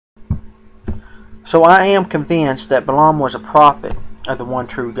So I am convinced that Balaam was a prophet of the one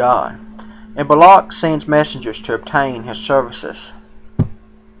true God. And Balak sends messengers to obtain his services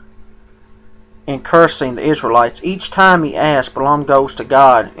in cursing the Israelites. Each time he asks, Balaam goes to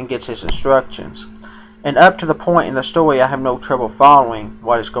God and gets his instructions. And up to the point in the story, I have no trouble following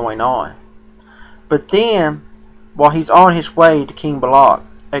what is going on. But then, while he's on his way to King Balak,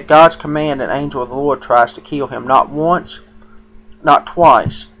 at God's command, an angel of the Lord tries to kill him, not once, not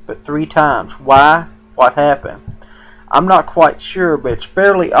twice, but 3 times. Why? What happened? I'm not quite sure, but it's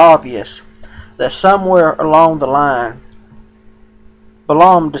fairly obvious that somewhere along the line,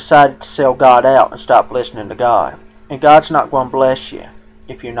 Balaam decided to sell God out and stop listening to God. And God's not going to bless you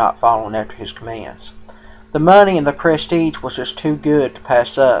if you're not following after his commands. The money and the prestige was just too good to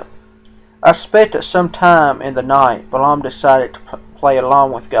pass up. I suspect that sometime in the night, Balaam decided to play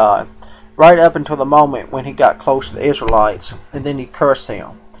along with God, right up until the moment when he got close to the Israelites, and then he cursed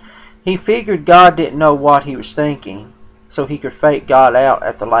him. He figured God didn't know what he was thinking, so he could fake God out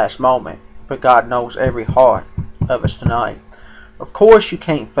at the last moment. But God knows every heart of us tonight. Of course you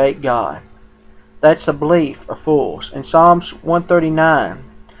can't fake God. That's the belief of fools. In Psalms 139,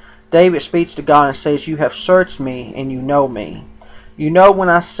 David speaks to God and says, "You have searched me, and you know me. You know when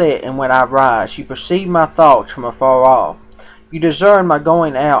I sit and when I rise. You perceive my thoughts from afar off. You discern my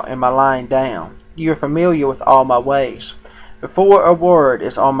going out and my lying down. You are familiar with all my ways. Before a word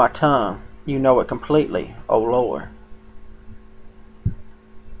is on my tongue, you know it completely, O Lord."